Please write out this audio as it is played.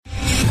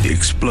The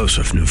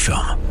explosive new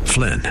film,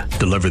 Flynn,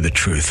 deliver the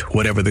truth,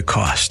 whatever the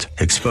cost,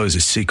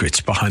 exposes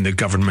secrets behind the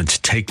government's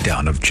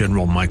takedown of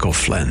General Michael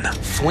Flynn.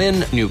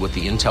 Flynn knew what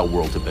the intel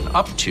world had been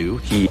up to.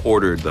 He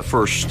ordered the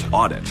first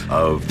audit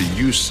of the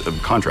use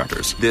of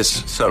contractors.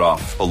 This set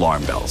off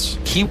alarm bells.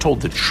 He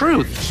told the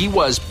truth. He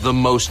was the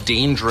most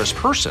dangerous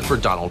person for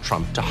Donald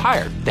Trump to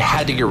hire. They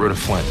had to get rid of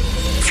Flynn.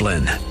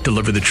 Flynn,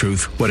 deliver the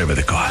truth, whatever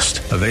the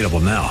cost. Available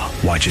now.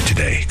 Watch it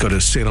today. Go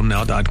to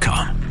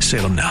salemnow.com.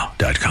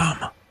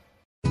 salemnow.com.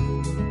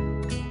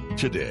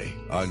 Today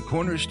on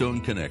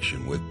Cornerstone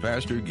Connection with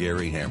Pastor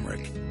Gary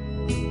Hamrick.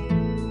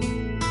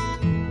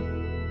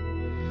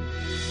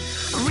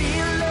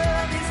 Real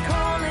love is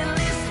calling,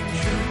 listen,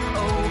 truth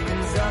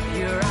opens up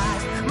your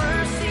eyes.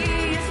 Mercy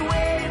is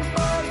waiting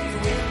for you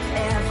with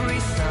every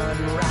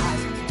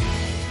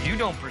sunrise. You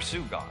don't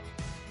pursue God.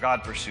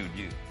 God pursued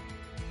you.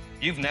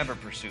 You've never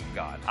pursued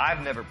God.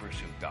 I've never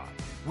pursued God.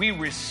 We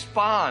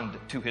respond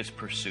to his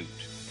pursuit,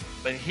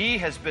 but he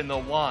has been the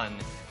one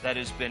that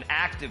has been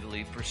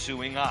actively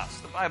pursuing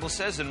us. The Bible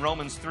says in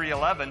Romans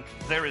 3:11,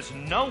 there is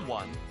no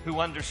one who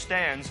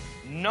understands,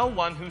 no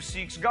one who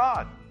seeks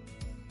God.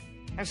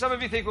 And some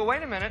of you think, well,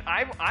 wait a minute,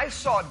 I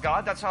sought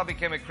God. That's how I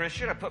became a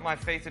Christian. I put my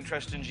faith and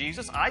trust in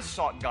Jesus. I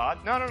sought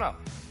God. No.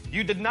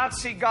 You did not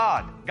seek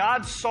God.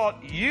 God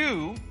sought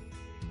you.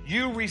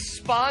 You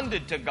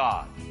responded to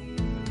God.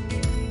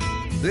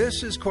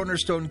 This is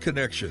Cornerstone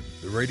Connection,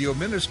 the radio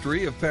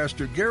ministry of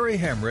Pastor Gary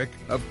Hamrick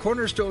of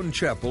Cornerstone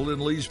Chapel in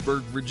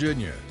Leesburg,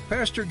 Virginia.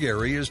 Pastor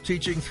Gary is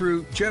teaching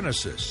through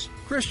Genesis.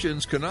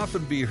 Christians can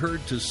often be heard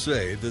to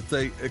say that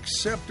they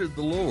accepted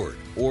the Lord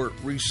or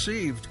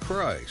received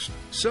Christ.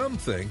 Some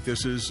think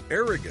this is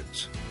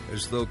arrogance,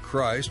 as though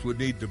Christ would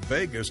need to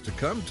beg us to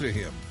come to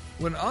him,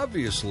 when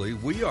obviously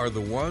we are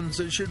the ones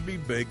that should be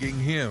begging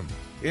him.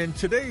 In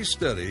today's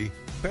study,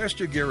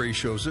 Pastor Gary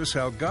shows us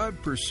how God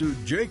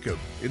pursued Jacob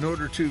in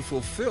order to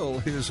fulfill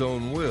his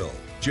own will.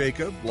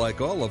 Jacob,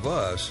 like all of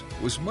us,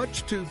 was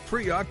much too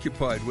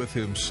preoccupied with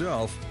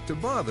himself to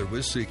bother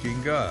with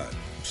seeking God.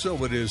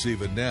 So it is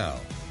even now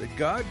that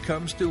God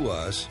comes to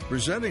us,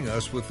 presenting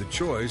us with the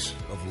choice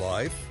of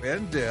life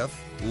and death,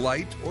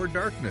 light or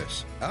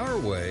darkness, our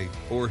way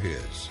or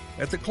his.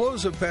 At the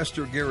close of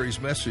Pastor Gary's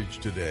message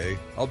today,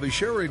 I'll be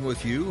sharing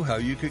with you how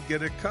you could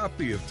get a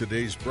copy of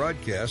today's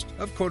broadcast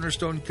of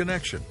Cornerstone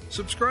Connection.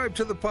 Subscribe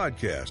to the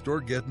podcast or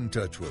get in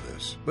touch with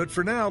us. But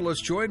for now,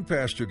 let's join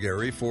Pastor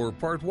Gary for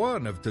part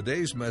one of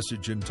today's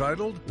message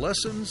entitled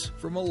Lessons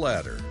from a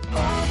Ladder.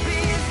 Hope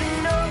is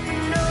an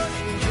open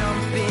ocean,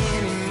 jump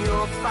in and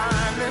you'll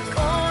find the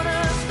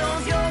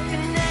cornerstones, your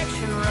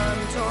connection, run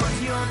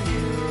towards your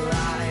new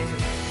life.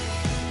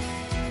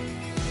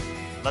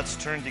 Let's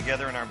turn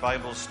together in our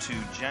Bibles to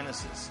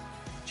Genesis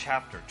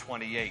chapter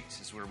 28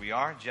 is where we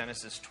are.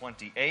 Genesis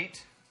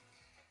 28.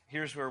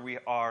 Here's where we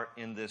are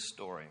in this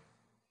story.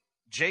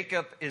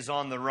 Jacob is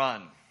on the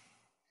run.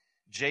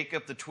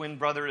 Jacob, the twin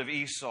brother of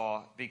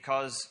Esau,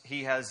 because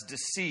he has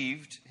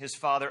deceived his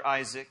father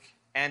Isaac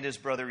and his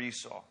brother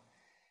Esau.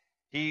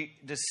 He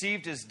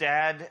deceived his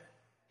dad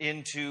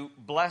into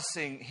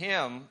blessing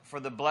him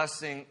for the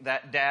blessing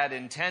that dad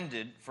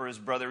intended for his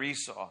brother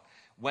Esau.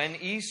 When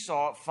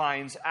Esau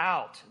finds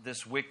out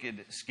this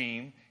wicked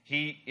scheme,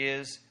 he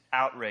is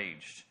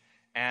outraged.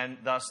 And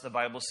thus the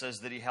Bible says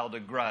that he held a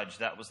grudge.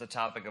 That was the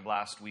topic of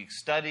last week's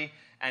study.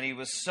 And he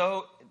was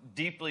so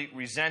deeply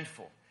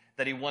resentful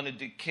that he wanted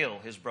to kill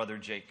his brother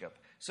Jacob.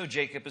 So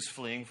Jacob is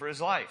fleeing for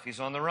his life. He's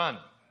on the run.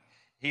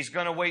 He's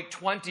going to wait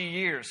 20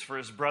 years for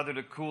his brother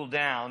to cool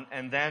down,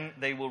 and then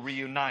they will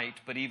reunite.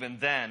 But even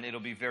then,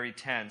 it'll be very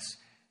tense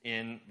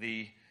in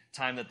the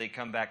time that they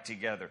come back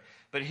together.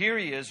 But here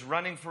he is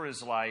running for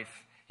his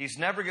life. He's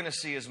never going to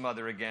see his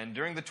mother again.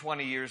 During the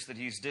 20 years that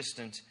he's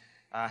distant,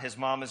 his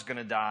mom is going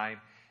to die.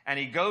 And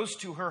he goes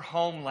to her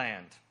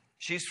homeland.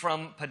 She's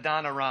from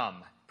Padan Aram,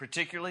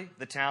 particularly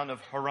the town of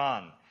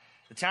Haran.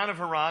 The town of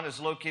Haran is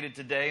located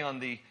today on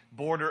the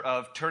border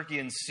of Turkey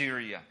and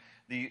Syria,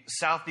 the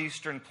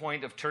southeastern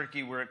point of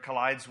Turkey where it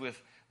collides with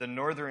the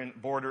northern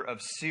border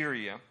of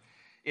Syria.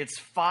 It's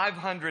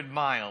 500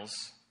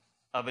 miles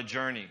of a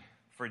journey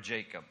for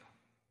Jacob.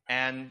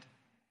 And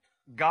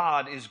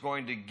God is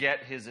going to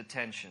get his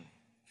attention.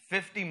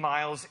 50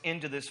 miles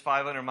into this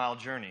 500-mile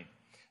journey,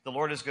 the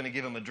Lord is going to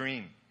give him a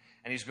dream,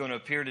 and he's going to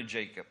appear to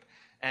Jacob.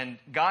 And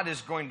God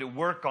is going to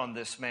work on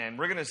this man.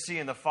 We're going to see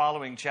in the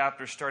following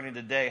chapter, starting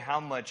today,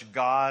 how much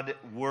God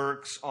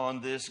works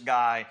on this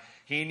guy.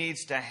 He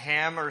needs to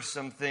hammer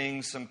some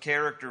things, some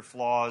character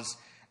flaws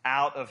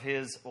out of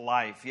his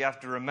life. You have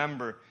to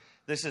remember,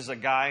 this is a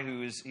guy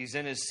he's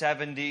in his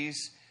 70s.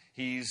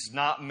 He's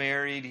not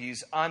married.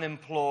 He's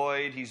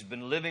unemployed. He's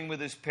been living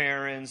with his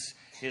parents.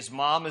 His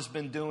mom has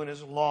been doing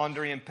his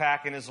laundry and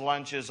packing his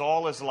lunches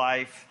all his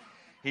life.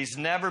 He's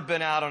never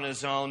been out on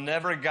his own,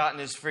 never gotten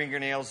his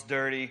fingernails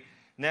dirty,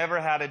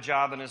 never had a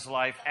job in his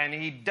life, and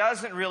he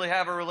doesn't really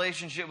have a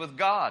relationship with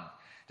God.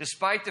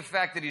 Despite the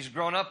fact that he's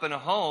grown up in a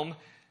home,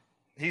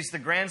 he's the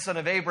grandson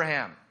of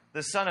Abraham,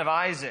 the son of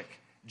Isaac.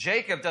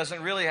 Jacob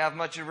doesn't really have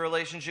much of a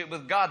relationship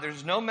with God.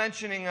 There's no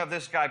mentioning of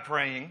this guy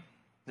praying.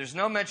 There's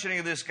no mentioning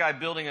of this guy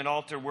building an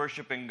altar,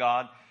 worshiping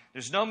God.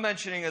 There's no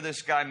mentioning of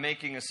this guy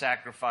making a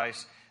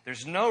sacrifice.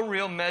 There's no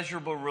real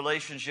measurable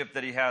relationship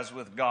that he has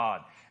with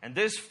God. And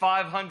this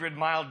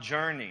 500-mile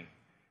journey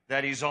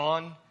that he's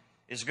on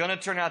is going to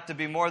turn out to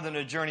be more than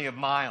a journey of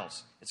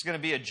miles. It's going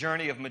to be a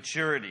journey of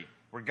maturity,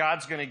 where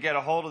God's going to get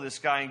a hold of this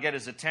guy and get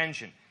his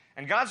attention.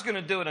 And God's going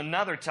to do it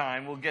another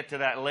time. We'll get to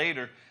that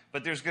later.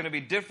 But there's going to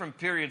be different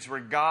periods where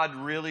God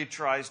really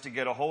tries to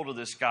get a hold of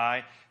this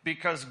guy,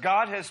 because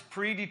God has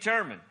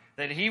predetermined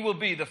that he will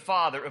be the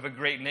father of a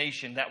great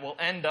nation that will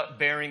end up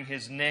bearing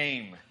his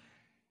name.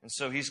 And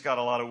so he's got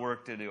a lot of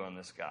work to do on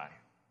this guy.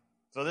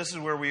 So this is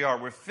where we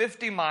are. We're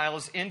 50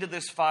 miles into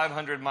this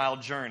 500-mile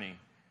journey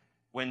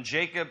when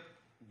Jacob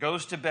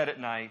goes to bed at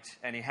night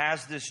and he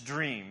has this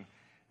dream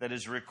that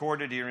is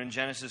recorded here in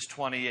Genesis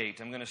 28.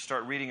 I'm going to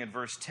start reading at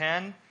verse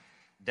 10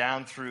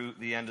 down through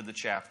the end of the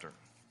chapter.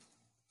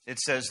 It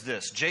says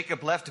this: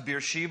 Jacob left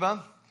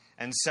Beersheba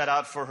and set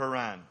out for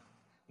Haran.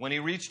 When he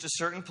reached a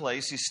certain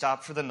place, he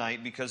stopped for the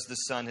night because the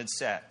sun had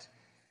set.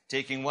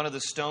 Taking one of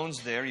the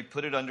stones there, he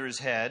put it under his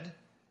head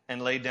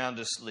and lay down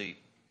to sleep.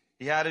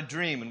 He had a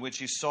dream in which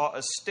he saw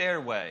a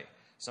stairway,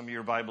 some of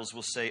your Bibles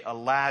will say a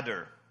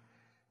ladder,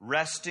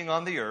 resting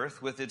on the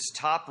earth with its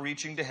top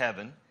reaching to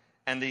heaven,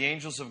 and the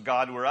angels of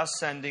God were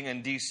ascending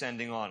and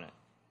descending on it.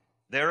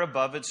 There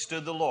above it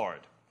stood the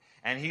Lord,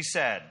 and he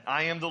said,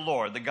 I am the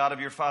Lord, the God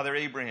of your father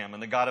Abraham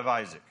and the God of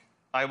Isaac.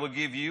 I will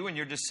give you and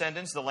your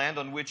descendants the land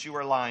on which you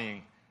are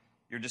lying.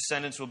 Your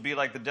descendants will be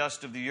like the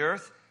dust of the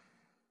earth,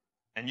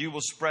 and you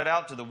will spread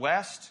out to the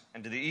west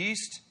and to the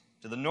east,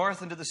 to the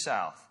north and to the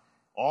south.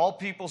 All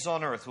peoples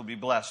on earth will be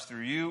blessed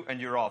through you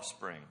and your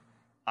offspring.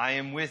 I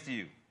am with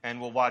you and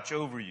will watch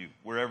over you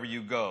wherever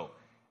you go,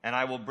 and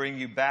I will bring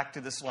you back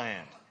to this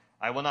land.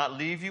 I will not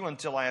leave you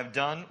until I have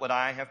done what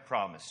I have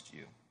promised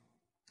you.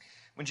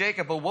 When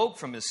Jacob awoke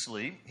from his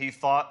sleep, he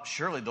thought,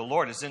 surely the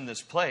Lord is in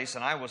this place,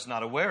 and I was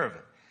not aware of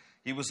it.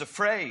 He was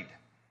afraid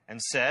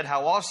and said,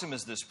 how awesome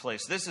is this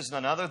place? This is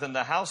none other than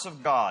the house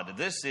of God.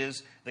 This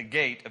is the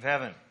gate of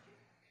heaven.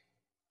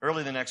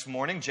 Early the next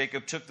morning,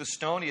 Jacob took the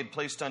stone he had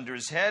placed under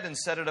his head and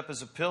set it up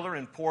as a pillar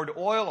and poured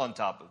oil on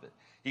top of it.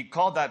 He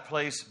called that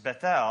place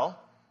Bethel,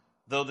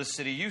 though the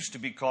city used to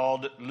be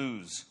called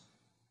Luz.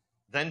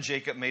 Then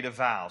Jacob made a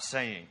vow,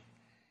 saying,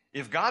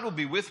 if God will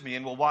be with me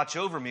and will watch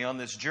over me on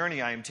this journey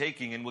I am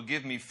taking and will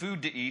give me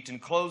food to eat and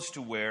clothes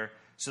to wear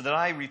so that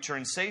I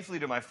return safely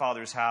to my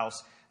father's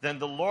house, then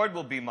the Lord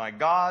will be my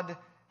God,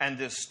 and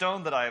this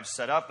stone that I have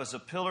set up as a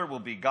pillar will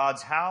be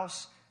God's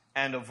house,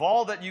 and of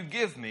all that you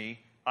give me,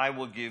 I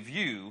will give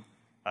you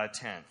a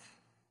tenth.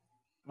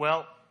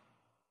 Well,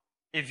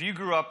 if you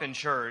grew up in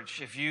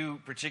church, if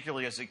you,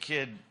 particularly as a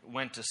kid,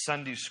 went to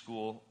Sunday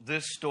school,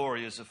 this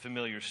story is a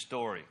familiar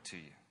story to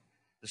you.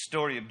 The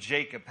story of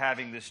Jacob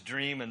having this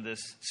dream and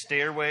this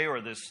stairway or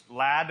this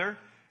ladder.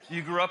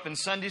 You grew up in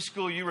Sunday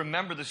school, you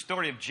remember the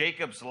story of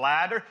Jacob's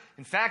ladder.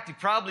 In fact, you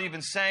probably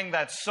even sang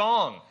that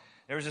song.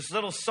 There was this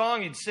little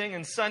song you'd sing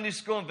in Sunday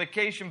school and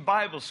vacation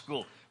Bible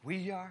school.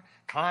 We are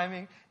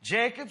climbing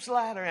Jacob's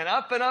ladder, and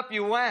up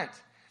you went.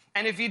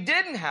 And if you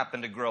didn't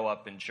happen to grow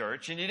up in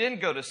church and you didn't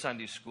go to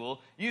Sunday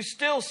school, you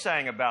still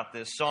sang about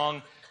this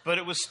song, but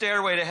it was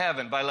Stairway to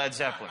Heaven by Led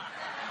Zeppelin.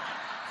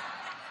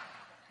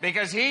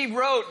 Because he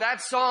wrote,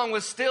 that song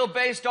was still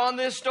based on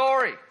this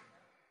story.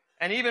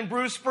 And even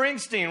Bruce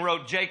Springsteen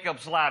wrote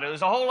Jacob's Ladder.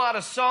 There's a whole lot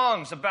of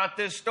songs about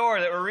this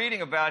story that we're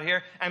reading about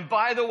here. And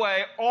by the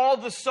way, all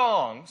the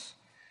songs,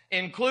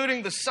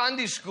 including the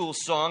Sunday school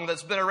song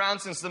that's been around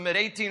since the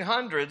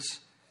mid-1800s,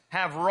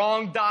 have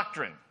wrong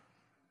doctrine.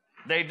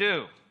 They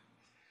do.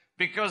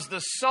 Because the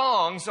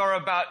songs are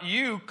about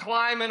you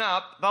climbing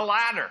up the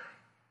ladder.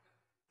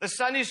 The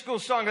Sunday school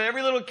song that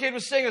every little kid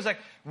was singing was like,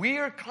 we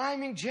are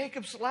climbing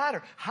Jacob's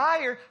ladder.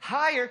 Higher,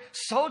 higher,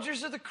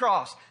 soldiers of the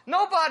cross.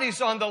 Nobody's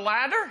on the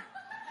ladder.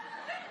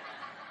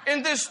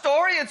 In this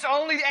story, it's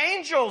only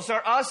angels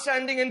are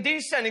ascending and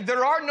descending.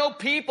 There are no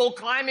people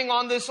climbing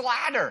on this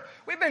ladder.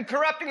 We've been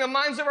corrupting the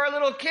minds of our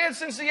little kids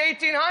since the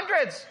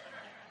 1800s.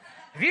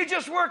 If you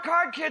just work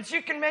hard, kids,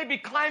 you can maybe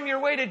climb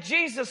your way to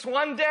Jesus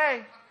one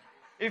day.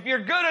 If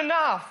you're good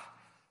enough.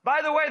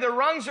 By the way, the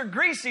rungs are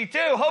greasy too.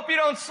 Hope you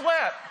don't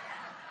slip.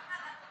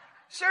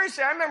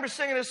 Seriously, I remember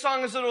singing this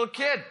song as a little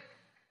kid.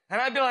 And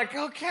I'd be like,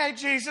 okay,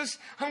 Jesus,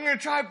 I'm going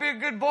to try to be a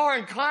good boy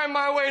and climb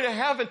my way to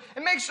heaven.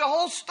 It makes the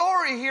whole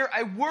story here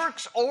a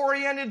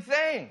works-oriented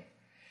thing.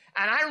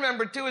 And I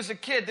remember, too, as a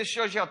kid, this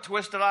shows you how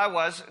twisted I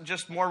was,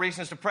 just more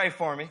reasons to pray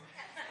for me.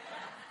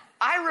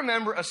 I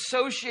remember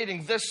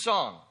associating this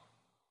song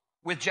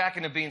with Jack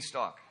and the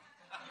Beanstalk.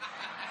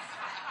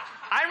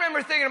 I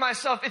remember thinking to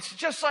myself, it's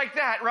just like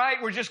that, right?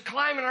 We're just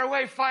climbing our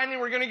way. Finally,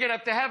 we're going to get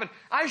up to heaven.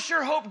 I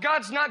sure hope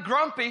God's not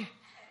grumpy.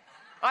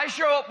 I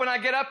sure hope when I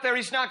get up there,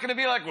 he's not going to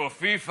be like, well,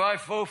 fee, fi,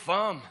 fo,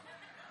 fum.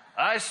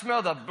 I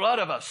smell the blood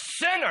of a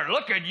sinner.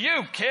 Look at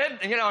you, kid.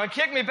 And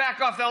kick me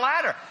back off the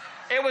ladder.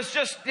 It was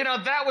just,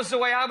 that was the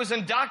way I was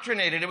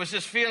indoctrinated. It was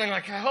just feeling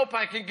like, I hope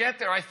I can get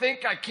there. I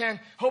think I can.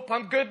 Hope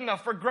I'm good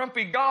enough for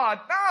grumpy God.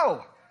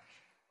 No.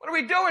 What are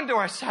we doing to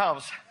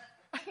ourselves?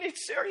 I need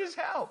serious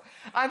help.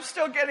 I'm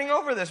still getting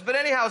over this. But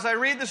anyhow, as I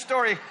read the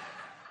story,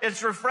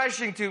 it's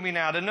refreshing to me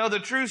now to know the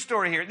true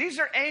story here. These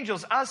are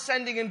angels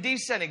ascending and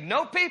descending.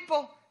 No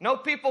people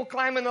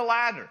climbing the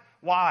ladder.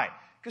 Why?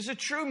 Because the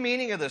true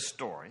meaning of this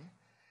story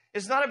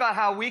is not about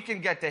how we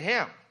can get to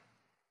him.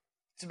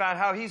 It's about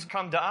how he's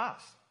come to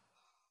us.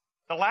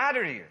 The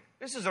ladder here.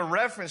 This is a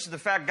reference to the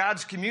fact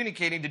God's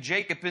communicating to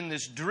Jacob in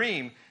this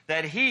dream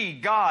that he,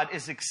 God,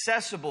 is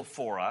accessible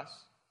for us.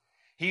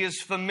 He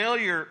is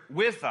familiar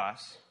with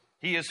us.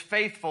 He is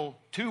faithful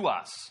to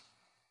us.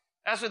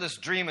 That's what this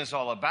dream is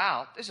all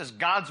about. This is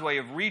God's way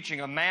of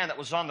reaching a man that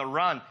was on the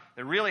run,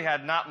 that really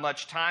had not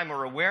much time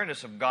or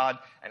awareness of God.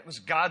 And it was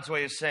God's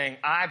way of saying,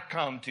 I've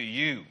come to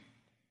you.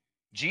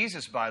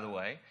 Jesus, by the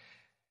way,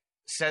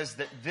 says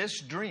that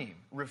this dream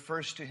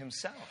refers to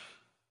himself.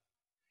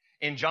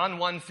 In John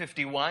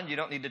 1:51, you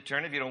don't need to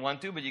turn if you don't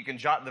want to, but you can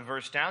jot the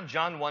verse down.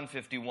 John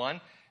 1:51,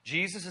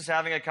 Jesus is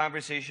having a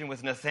conversation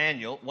with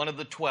Nathanael, one of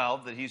the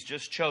 12 that he's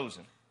just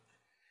chosen.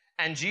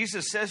 And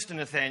Jesus says to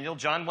Nathanael,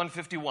 John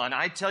 1:51,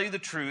 I tell you the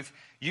truth,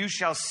 you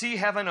shall see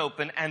heaven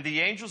open and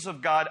the angels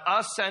of God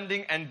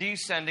ascending and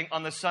descending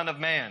on the Son of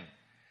Man.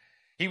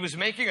 He was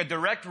making a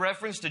direct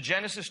reference to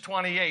Genesis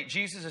 28.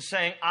 Jesus is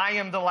saying, I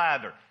am the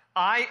ladder.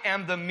 I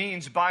am the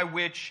means by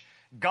which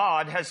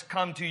God has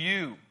come to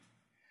you.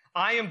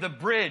 I am the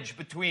bridge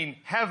between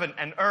heaven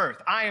and earth.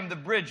 I am the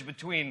bridge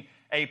between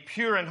a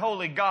pure and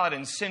holy God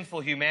and sinful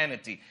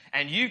humanity.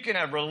 And you can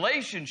have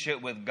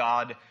relationship with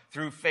God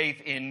through faith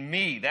in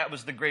me. That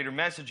was the greater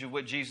message of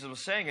what Jesus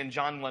was saying in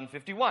John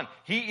 1:51.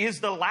 He is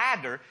the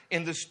ladder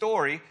in the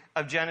story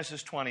of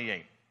Genesis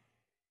 28.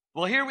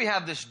 Well, here we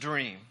have this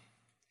dream.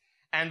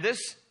 And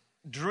this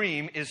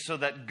dream is so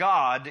that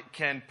God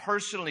can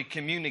personally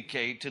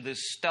communicate to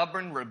this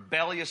stubborn,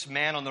 rebellious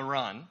man on the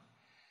run.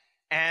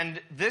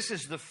 And this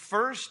is the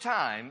first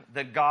time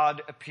that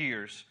God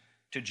appears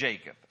to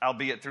Jacob,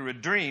 albeit through a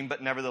dream,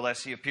 but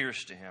nevertheless he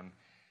appears to him.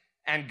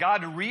 And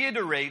God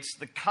reiterates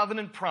the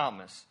covenant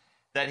promise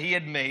that he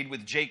had made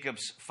with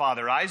Jacob's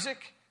father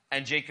Isaac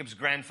and Jacob's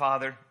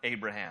grandfather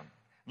Abraham.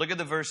 Look at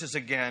the verses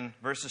again,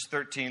 verses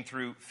 13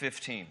 through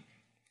 15.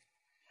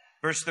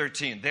 Verse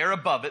 13, there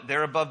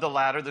above the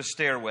ladder, the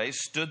stairway,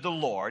 stood the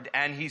Lord,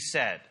 and he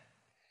said,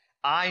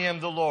 I am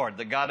the Lord,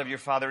 the God of your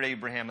father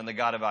Abraham and the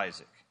God of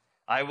Isaac.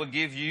 I will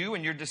give you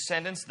and your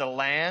descendants the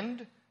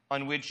land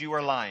on which you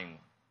are lying.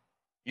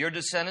 Your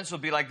descendants will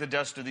be like the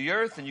dust of the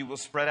earth, and you will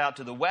spread out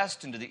to the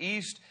west and to the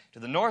east, to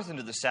the north and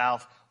to the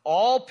south.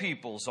 All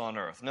peoples on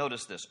earth,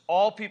 notice this,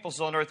 all peoples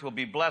on earth will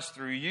be blessed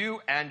through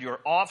you and your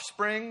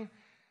offspring.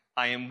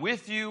 I am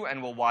with you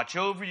and will watch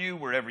over you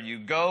wherever you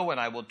go, and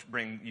I will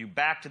bring you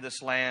back to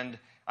this land.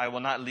 I will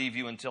not leave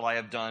you until I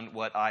have done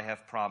what I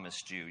have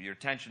promised you. Your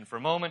attention for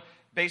a moment.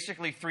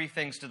 Basically, three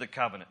things to the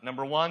covenant.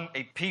 Number one,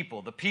 a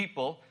people. The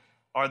people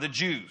are the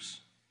Jews.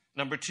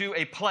 Number two,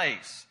 a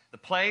place. The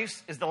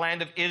place is the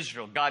land of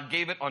Israel. God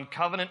gave it on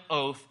covenant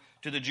oath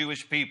to the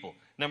Jewish people.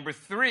 Number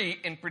three,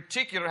 in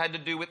particular, had to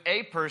do with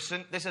a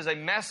person. This is a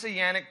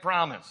messianic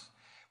promise.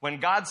 When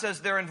God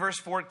says there in verse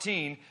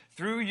 14,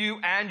 through you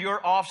and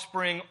your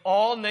offspring,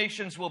 all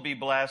nations will be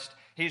blessed,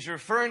 he's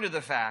referring to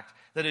the fact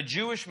that a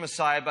Jewish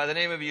Messiah by the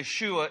name of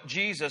Yeshua,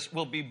 Jesus,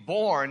 will be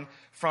born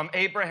from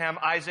Abraham,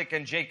 Isaac,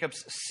 and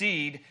Jacob's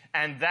seed,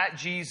 and that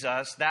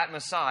Jesus, that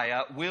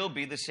Messiah, will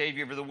be the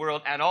Savior of the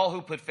world, and all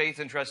who put faith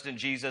and trust in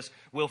Jesus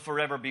will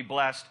forever be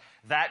blessed.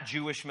 That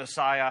Jewish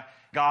Messiah,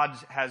 God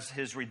has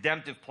his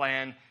redemptive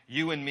plan,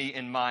 you and me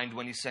in mind,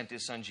 when he sent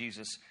his son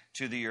Jesus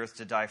to the earth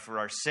to die for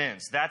our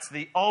sins. That's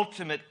the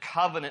ultimate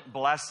covenant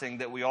blessing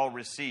that we all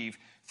receive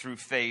through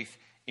faith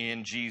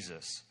in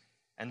Jesus.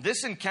 And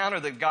this encounter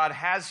that God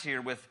has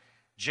here with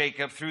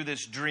Jacob through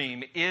this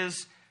dream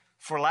is,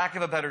 for lack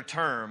of a better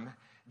term,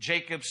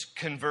 Jacob's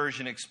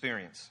conversion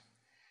experience.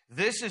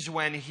 This is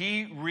when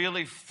he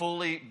really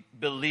fully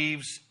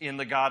believes in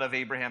the God of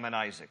Abraham and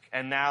Isaac.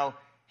 And now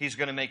he's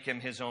going to make him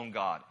his own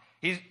God.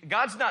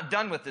 God's not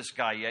done with this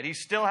guy yet. He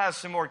still has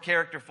some more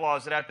character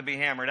flaws that have to be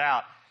hammered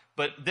out.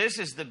 But this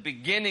is the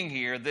beginning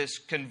here, this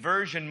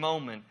conversion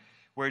moment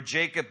where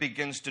Jacob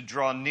begins to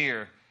draw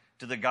near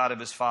to the God of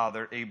his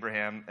father,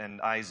 Abraham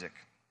and Isaac.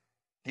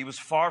 He was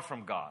far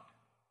from God.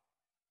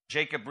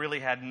 Jacob really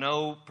had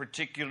no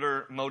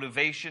particular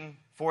motivation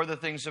for the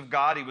things of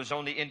God. He was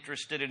only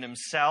interested in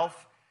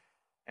himself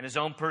and his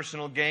own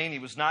personal gain. He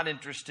was not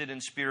interested in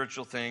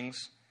spiritual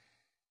things.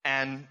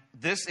 And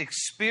this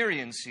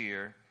experience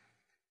here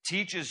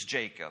teaches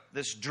Jacob,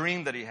 this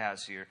dream that he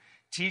has here,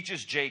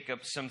 teaches Jacob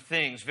some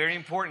things, very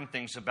important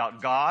things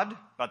about God,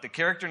 about the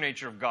character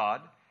nature of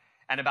God,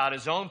 and about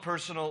his own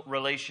personal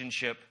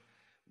relationship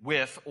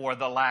with, or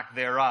the lack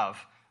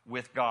thereof,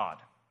 with God.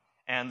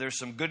 And there's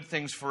some good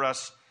things for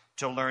us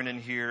to learn in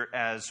here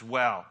as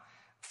well.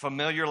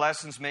 Familiar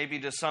lessons maybe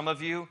to some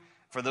of you.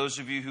 For those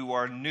of you who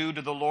are new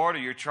to the Lord, or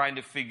you're trying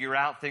to figure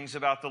out things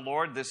about the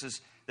Lord, this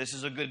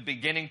is a good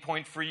beginning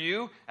point for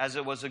you, as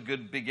it was a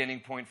good beginning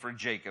point for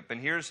Jacob.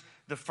 And here's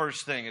the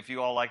first thing, if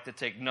you all like to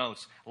take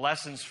notes.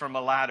 Lessons from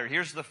a ladder.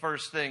 Here's the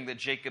first thing that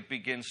Jacob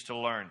begins to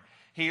learn.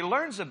 he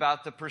learns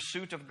about the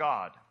pursuit of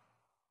God.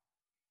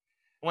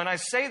 When I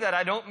say that,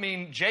 I don't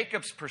mean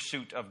Jacob's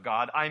pursuit of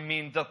God. I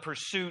mean the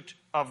pursuit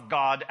of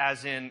God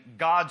as in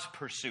God's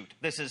pursuit.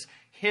 This is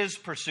his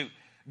pursuit.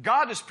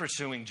 God is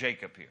pursuing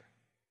Jacob here.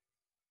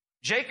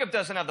 Jacob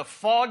doesn't have the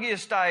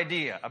foggiest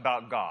idea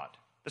about God,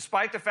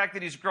 despite the fact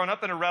that he's grown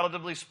up in a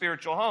relatively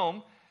spiritual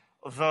home,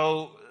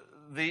 though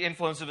the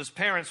influence of his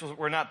parents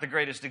were not the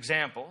greatest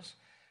examples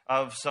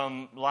of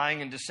some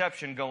lying and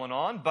deception going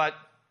on. But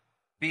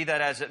be that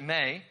as it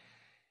may,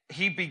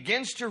 he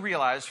begins to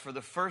realize for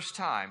the first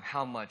time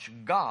how much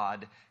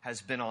God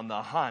has been on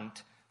the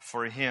hunt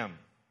for him.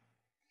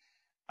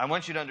 I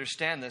want you to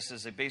understand this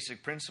as a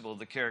basic principle of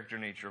the character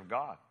and nature of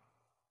God.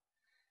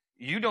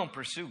 You don't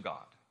pursue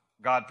God.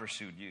 God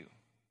pursued you.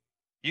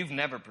 You've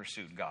never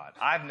pursued God.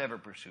 I've never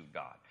pursued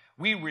God.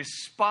 We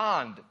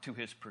respond to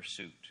his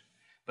pursuit.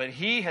 But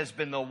he has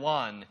been the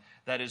one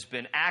that has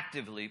been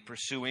actively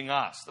pursuing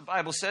us. The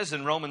Bible says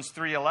in Romans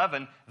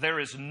 3:11, there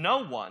is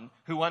no one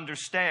who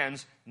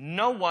understands,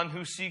 no one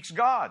who seeks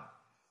God.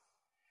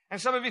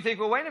 And some of you think,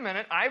 well, wait a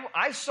minute,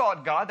 I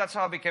sought God. That's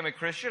how I became a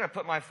Christian. I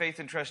put my faith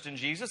and trust in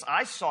Jesus.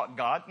 I sought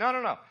God.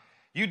 No.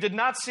 You did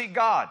not seek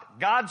God.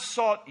 God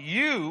sought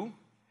you.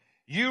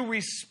 You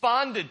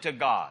responded to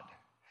God.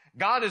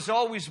 God has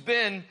always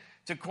been,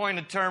 to coin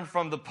a term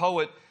from the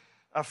poet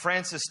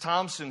Francis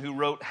Thompson, who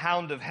wrote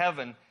Hound of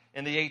Heaven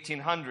in the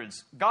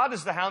 1800s. God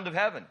is the hound of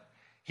heaven.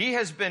 He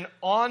has been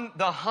on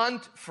the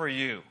hunt for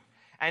you.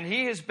 And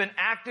he has been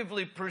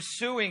actively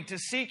pursuing to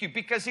seek you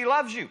because he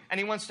loves you and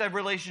he wants to have a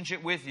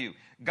relationship with you.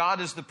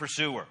 God is the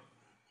pursuer.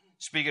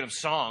 Speaking of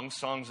songs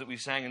that we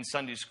sang in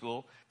Sunday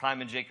school,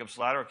 Climbing Jacob's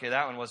Ladder. Okay,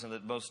 that one wasn't the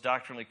most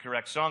doctrinally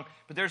correct song,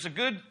 but there's a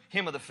good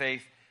hymn of the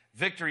faith,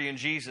 Victory in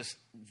Jesus,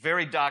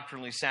 very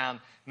doctrinally sound.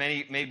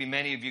 Maybe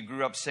many of you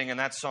grew up singing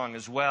that song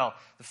as well.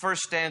 The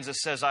first stanza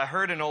says, I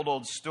heard an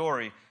old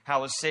story,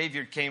 how a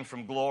Savior came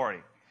from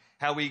glory,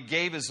 how he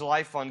gave his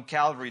life on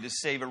Calvary to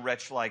save a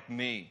wretch like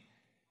me.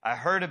 I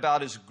heard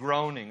about his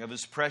groaning, of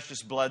his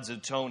precious blood's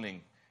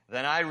atoning.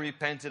 Then I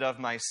repented of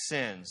my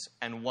sins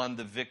and won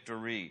the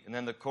victory. And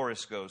then the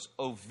chorus goes,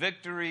 oh,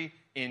 victory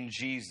in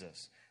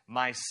Jesus,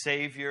 my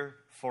Savior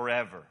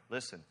forever.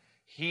 Listen,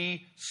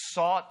 he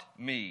sought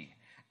me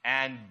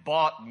and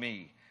bought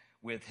me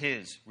with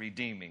his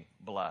redeeming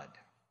blood.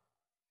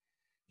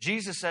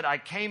 Jesus said, I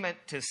came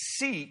to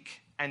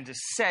seek and to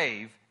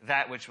save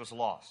that which was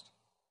lost.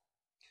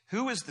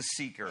 Who is the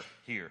seeker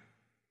here?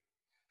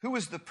 Who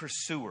is the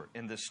pursuer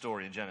in this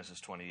story in Genesis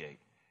 28?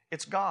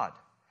 It's God.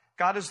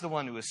 God is the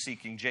one who is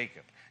seeking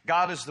Jacob.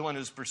 God is the one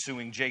who's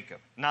pursuing Jacob,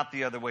 not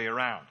the other way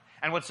around.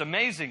 And what's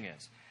amazing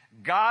is,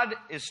 God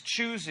is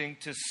choosing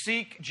to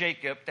seek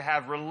Jacob, to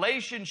have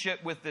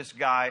relationship with this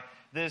guy,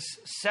 this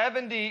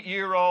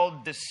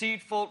 70-year-old,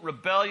 deceitful,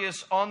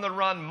 rebellious,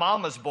 on-the-run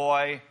mama's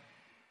boy.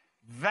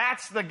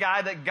 That's the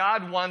guy that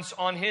God wants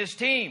on his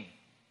team.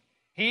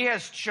 He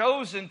has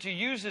chosen to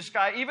use this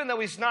guy, even though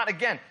he's not,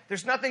 again,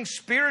 there's nothing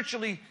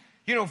spiritually,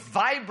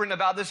 vibrant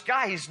about this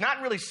guy. He's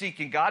not really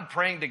seeking God,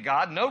 praying to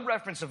God, no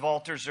reference of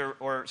altars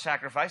or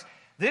sacrifice.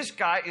 This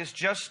guy is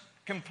just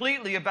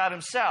completely about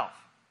himself.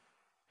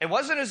 It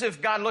wasn't as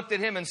if God looked at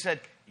him and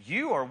said,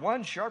 you are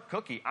one sharp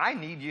cookie. I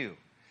need you.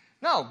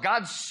 No,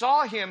 God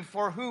saw him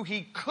for who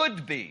he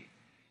could be,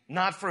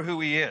 not for who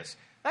he is.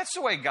 That's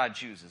the way God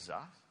chooses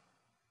us.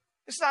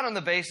 It's not on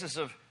the basis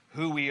of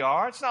who we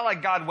are. It's not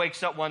like God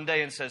wakes up one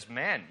day and says,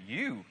 man,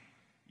 you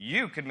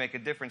could make a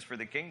difference for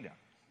the kingdom.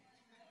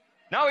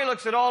 No, he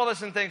looks at all of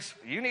us and thinks,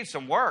 you need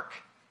some work.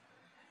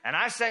 And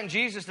I sent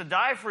Jesus to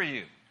die for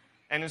you.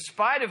 And in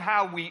spite of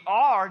how we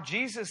are,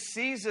 Jesus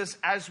sees us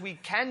as we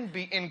can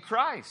be in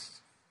Christ.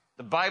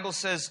 The Bible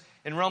says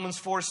in Romans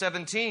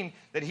 4:17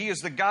 that he is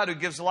the God who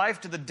gives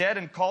life to the dead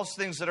and calls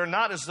things that are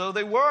not as though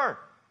they were.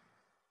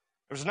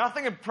 There's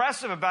nothing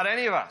impressive about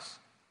any of us,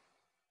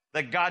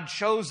 that God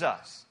chose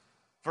us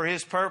for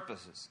his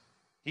purposes.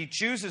 He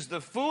chooses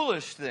the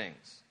foolish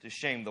things to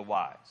shame the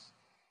wise.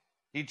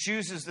 He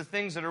chooses the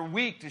things that are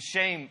weak to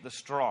shame the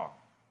strong.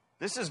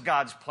 This is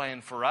God's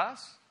plan for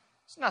us.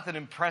 There's nothing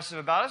impressive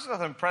about us. There's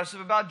nothing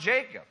impressive about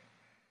Jacob.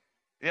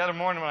 The other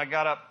morning when I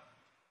got up,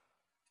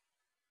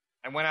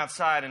 I went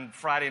outside, and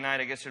Friday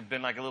night, I guess there'd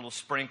been like a little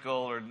sprinkle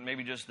or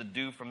maybe just the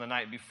dew from the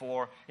night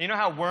before. You know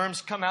how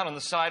worms come out on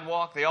the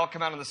sidewalk? They all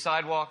come out on the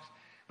sidewalks,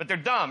 but they're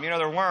dumb.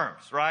 They're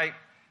worms, right?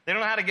 They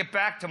don't know how to get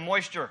back to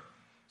moisture.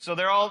 So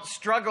they're all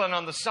struggling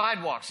on the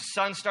sidewalks. The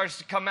sun starts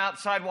to come out,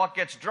 the sidewalk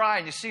gets dry,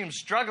 and you see them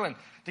struggling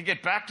to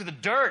get back to the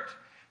dirt.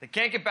 They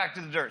can't get back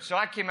to the dirt. So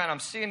I came out, I'm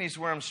seeing these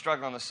worms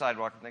struggle on the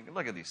sidewalk, and thinking,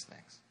 look at these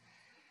things.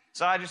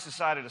 So I just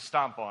decided to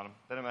stomp on them,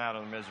 let them out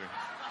of the misery.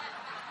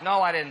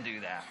 No, I didn't do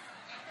that.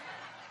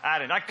 I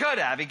didn't. I could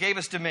have. He gave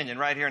us dominion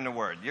right here in the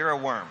Word. You're a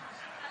worm.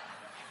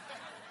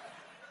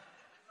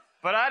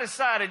 But I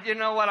decided, you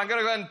know what, I'm going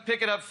to go ahead and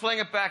pick it up, fling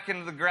it back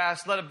into the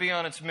grass, let it be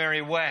on its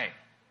merry way.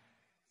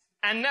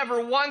 And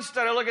never once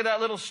did I look at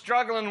that little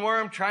struggling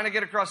worm trying to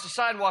get across the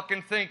sidewalk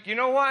and think, you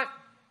know what,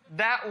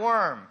 that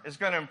worm is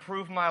going to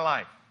improve my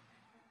life.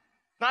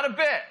 Not a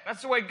bit.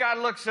 That's the way God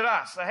looks at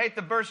us. I hate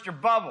to burst your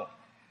bubble.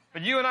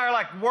 But you and I are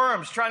like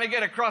worms trying to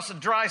get across a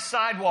dry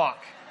sidewalk.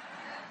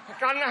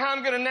 Like, I don't know how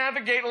I'm going to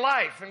navigate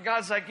life. And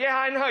God's like, yeah,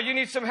 I know. You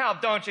need some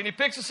help, don't you? And he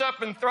picks us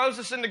up and throws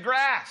us in the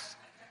grass.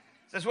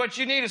 Says, what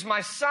you need is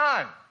my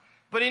son.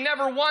 But he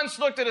never once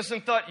looked at us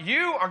and thought,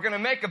 you are going to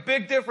make a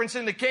big difference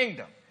in the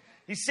kingdom.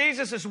 He sees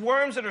us as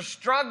worms that are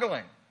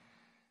struggling.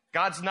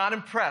 God's not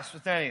impressed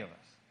with any of us.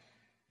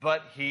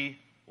 But he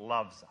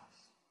loves us.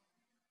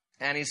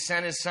 And he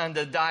sent his son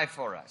to die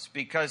for us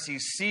because he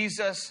sees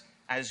us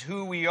as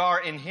who we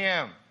are in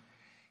him.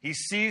 He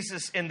sees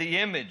us in the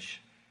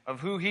image of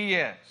who he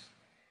is.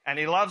 And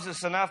he loves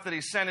us enough that he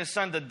sent his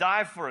son to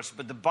die for us.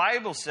 But the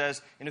Bible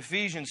says in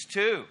Ephesians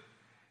 2,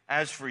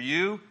 as for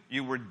you,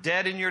 you were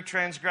dead in your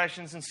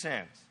transgressions and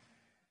sins.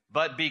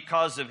 But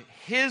because of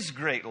his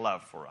great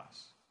love for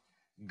us,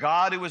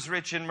 God, who is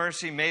rich in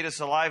mercy, made us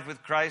alive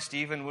with Christ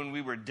even when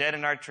we were dead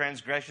in our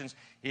transgressions.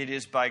 It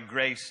is by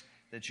grace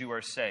that you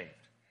are saved.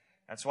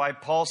 That's why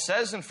Paul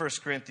says in 1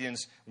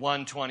 Corinthians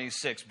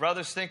 1:26,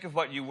 brothers, think of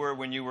what you were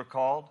when you were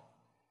called.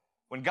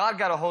 When God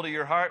got a hold of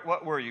your heart,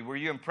 what were you? Were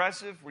you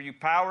impressive? Were you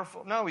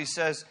powerful? No, he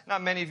says,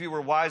 not many of you were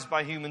wise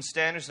by human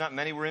standards. Not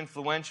many were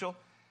influential.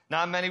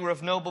 Not many were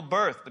of noble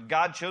birth. But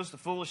God chose the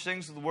foolish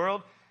things of the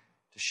world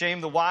to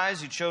shame the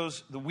wise. He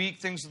chose the weak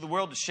things of the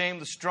world to shame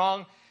the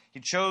strong. He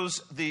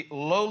chose the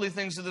lowly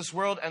things of this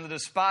world and the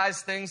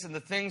despised things and the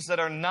things that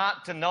are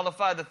not to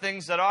nullify the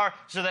things that are,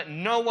 so that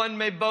no one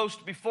may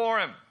boast before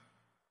him.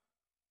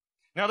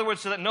 In other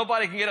words, so that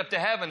nobody can get up to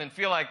heaven and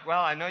feel like,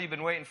 well, I know you've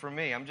been waiting for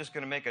me. I'm just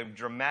going to make a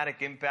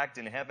dramatic impact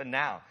in heaven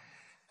now.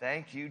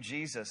 Thank you,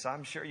 Jesus.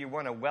 I'm sure you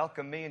want to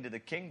welcome me into the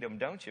kingdom,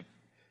 don't you?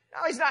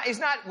 No, he's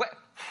not.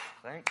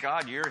 Thank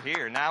God you're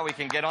here. Now we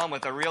can get on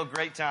with a real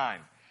great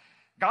time.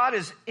 God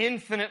is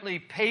infinitely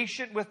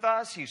patient with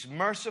us. He's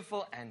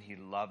merciful, and he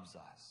loves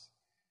us.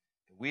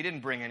 We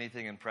didn't bring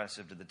anything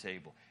impressive to the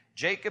table.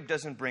 Jacob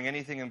doesn't bring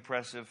anything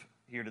impressive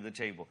here to the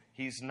table.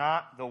 He's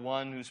not the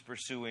one who's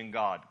pursuing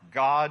God.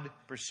 God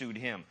pursued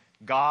him.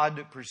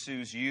 God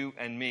pursues you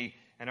and me.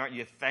 And aren't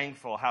you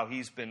thankful how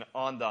he's been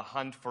on the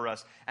hunt for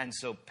us and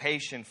so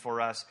patient for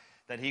us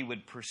that he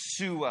would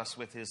pursue us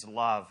with his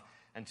love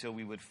until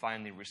we would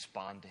finally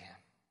respond to him.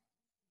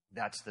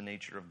 That's the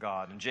nature of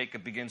God. And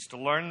Jacob begins to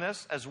learn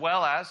this, as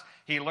well as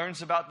he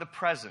learns about the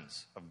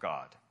presence of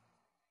God.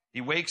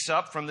 He wakes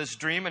up from this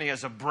dream and he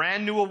has a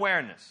brand new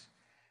awareness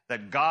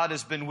that God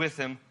has been with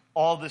him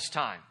all this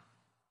time.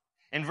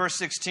 In verse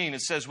 16, it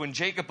says, when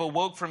Jacob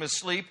awoke from his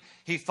sleep,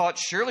 he thought,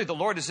 surely the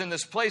Lord is in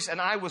this place, and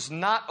I was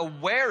not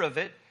aware of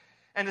it.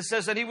 And it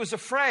says that he was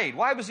afraid.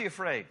 Why was he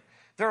afraid?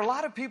 There are a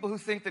lot of people who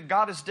think that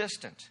God is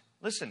distant.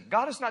 Listen,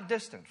 God is not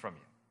distant from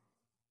you.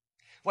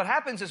 What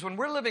happens is when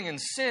we're living in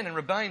sin and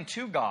rebellion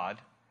to God,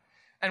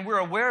 and we're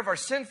aware of our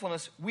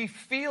sinfulness, we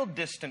feel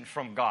distant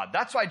from God.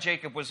 That's why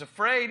Jacob was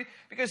afraid,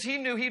 because he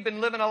knew he'd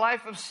been living a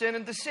life of sin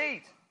and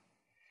deceit.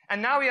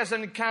 And now he has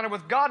an encounter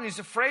with God, and he's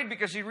afraid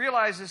because he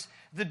realizes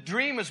the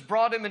dream has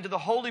brought him into the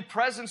holy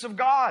presence of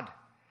God.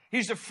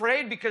 He's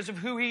afraid because of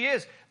who he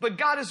is. But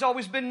God has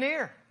always been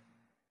near.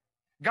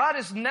 God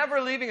is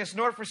never leaving us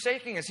nor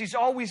forsaking us. He's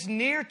always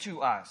near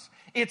to us.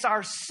 It's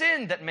our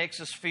sin that makes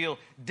us feel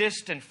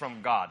distant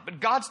from God. But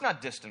God's not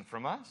distant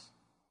from us.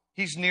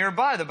 He's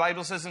nearby. The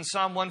Bible says in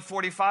Psalm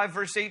 145,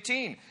 verse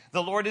 18,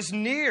 the Lord is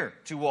near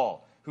to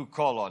all who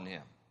call on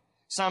him.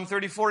 Psalm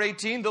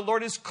 34:18, the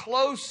Lord is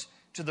close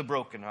to the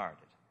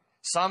brokenhearted.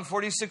 Psalm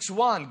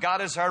 46:1, God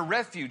is our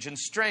refuge and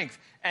strength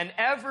and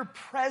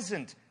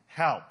ever-present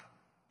help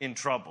in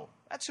trouble.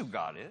 That's who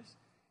God is.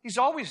 He's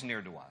always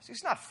near to us.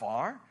 He's not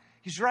far.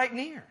 He's right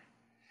near.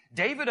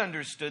 David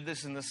understood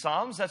this in the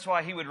Psalms. That's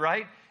why he would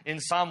write in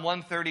Psalm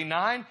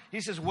 139,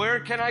 he says, where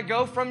can I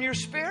go from your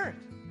spirit?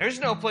 There's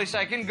no place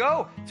I can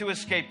go to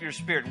escape your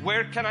spirit.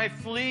 Where can I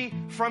flee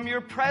from your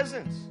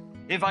presence?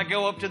 If I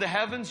go up to the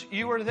heavens,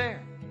 you are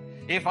there.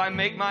 If I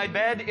make my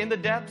bed in the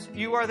depths,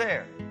 you are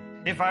there.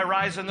 If I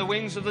rise on the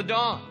wings of the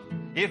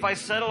dawn, if I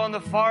settle on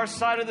the far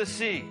side of the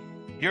sea,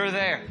 you're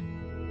there.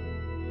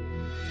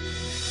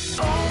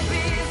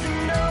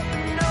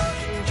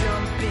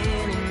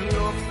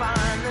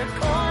 Find the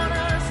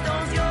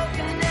cornerstones, your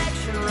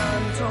connection,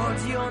 run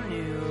towards your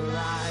new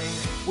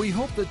life. We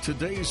hope that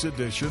today's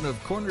edition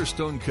of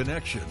Cornerstone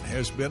Connection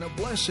has been a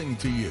blessing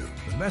to you.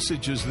 The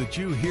messages that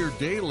you hear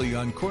daily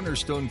on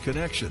Cornerstone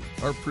Connection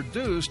are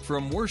produced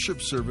from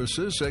worship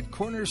services at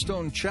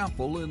Cornerstone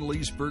Chapel in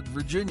Leesburg,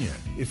 Virginia.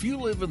 If you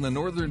live in the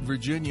Northern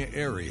Virginia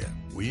area,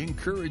 we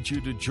encourage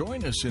you to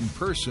join us in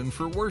person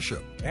for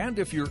worship. And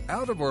if you're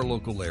out of our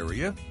local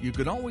area, you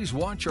can always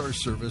watch our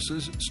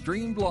services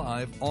streamed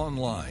live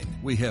online.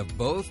 We have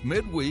both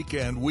midweek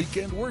and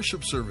weekend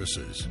worship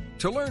services.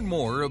 To learn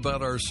more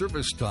about our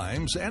service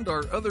times and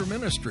our other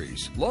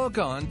ministries, log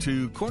on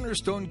to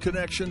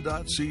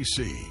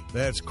cornerstoneconnection.cc.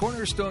 That's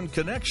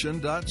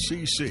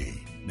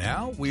cornerstoneconnection.cc.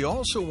 Now, we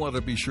also want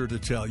to be sure to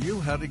tell you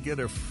how to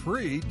get a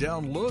free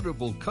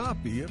downloadable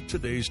copy of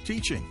today's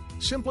teaching.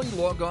 Simply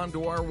log on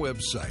to our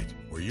website,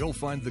 where you'll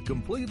find the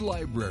complete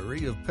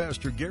library of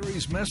Pastor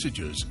Gary's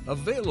messages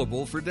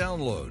available for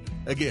download.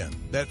 Again,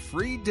 that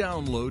free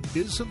download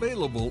is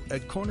available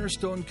at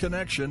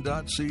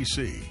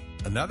cornerstoneconnection.cc.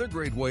 Another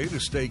great way to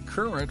stay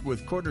current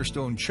with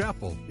Cornerstone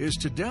Chapel is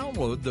to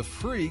download the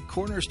free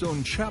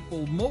Cornerstone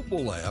Chapel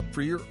mobile app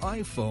for your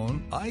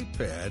iPhone,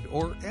 iPad,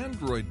 or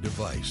Android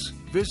device.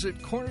 Visit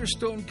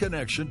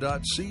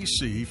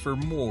cornerstoneconnection.cc for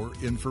more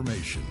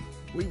information.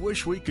 We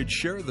wish we could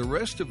share the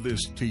rest of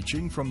this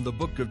teaching from the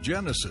book of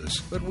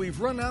Genesis, but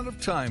we've run out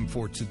of time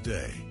for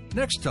today.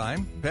 Next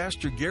time,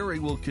 Pastor Gary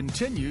will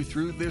continue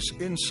through this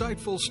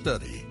insightful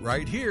study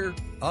right here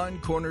on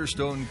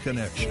Cornerstone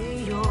Connection.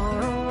 Hey, you're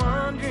a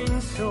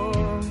wandering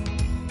soul,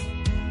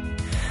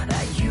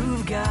 like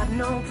you've got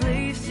no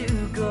place to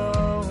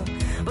go,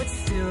 but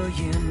still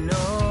you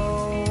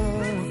know,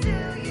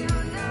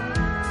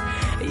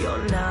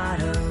 you're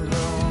not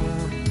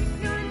alone.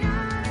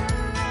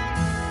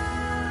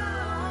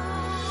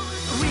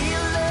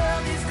 Real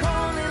love is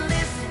calling,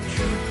 listen,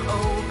 truth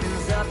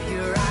opens up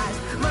your eyes.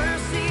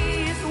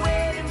 Mercy is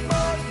waiting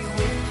for you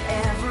with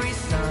every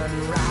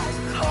sunrise.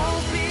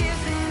 Hope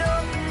is an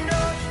open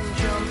ocean,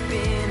 jump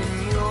in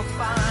and you'll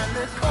find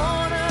the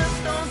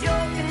cornerstones,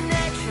 your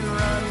connection,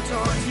 run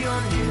towards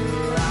your new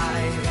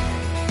life.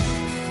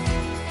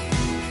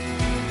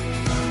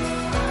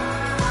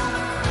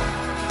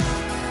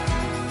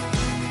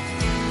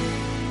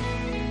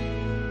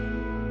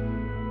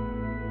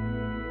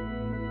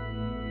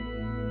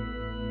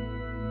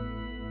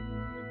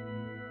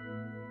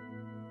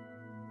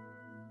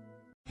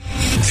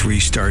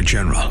 Three-star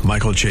General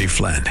Michael J.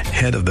 Flynn,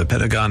 head of the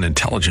Pentagon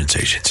Intelligence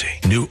Agency,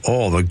 knew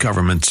all the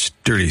government's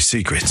dirty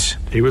secrets.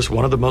 He was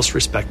one of the most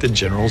respected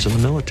generals in the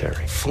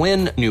military.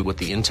 Flynn knew what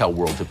the intel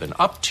world had been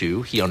up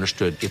to. He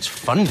understood its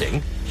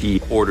funding.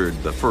 He ordered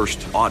the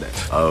first audit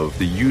of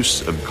the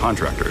use of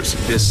contractors.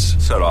 This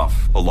set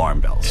off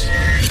alarm bells.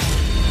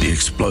 The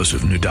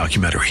explosive new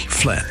documentary,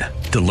 Flynn,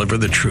 Deliver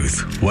the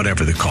Truth,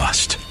 Whatever the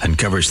Cost,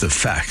 uncovers the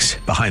facts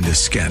behind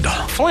this scandal.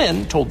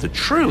 Flynn told the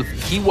truth.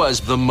 He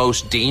was the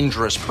most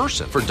dangerous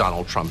person for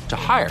Donald Trump to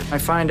hire. I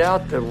find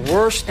out the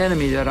worst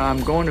enemy that I'm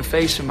going to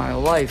face in my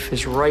life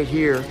is right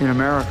here in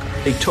America.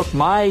 They took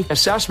my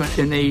assessment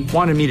and they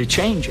wanted me to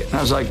change it. And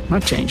I was like, I'm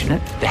not changing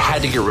it. They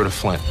had to get rid of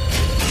Flynn.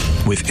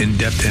 With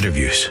in-depth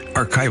interviews,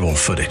 archival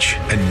footage,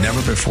 and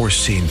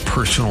never-before-seen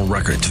personal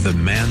records of the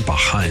man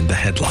behind the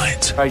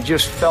headlines. I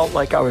just felt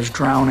like I was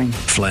drowning.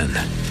 Flynn,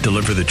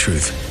 Deliver the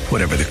Truth,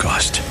 Whatever the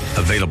Cost.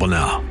 Available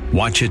now.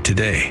 Watch it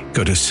today.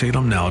 Go to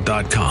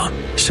salemnow.com.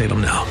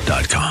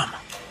 salemnow.com.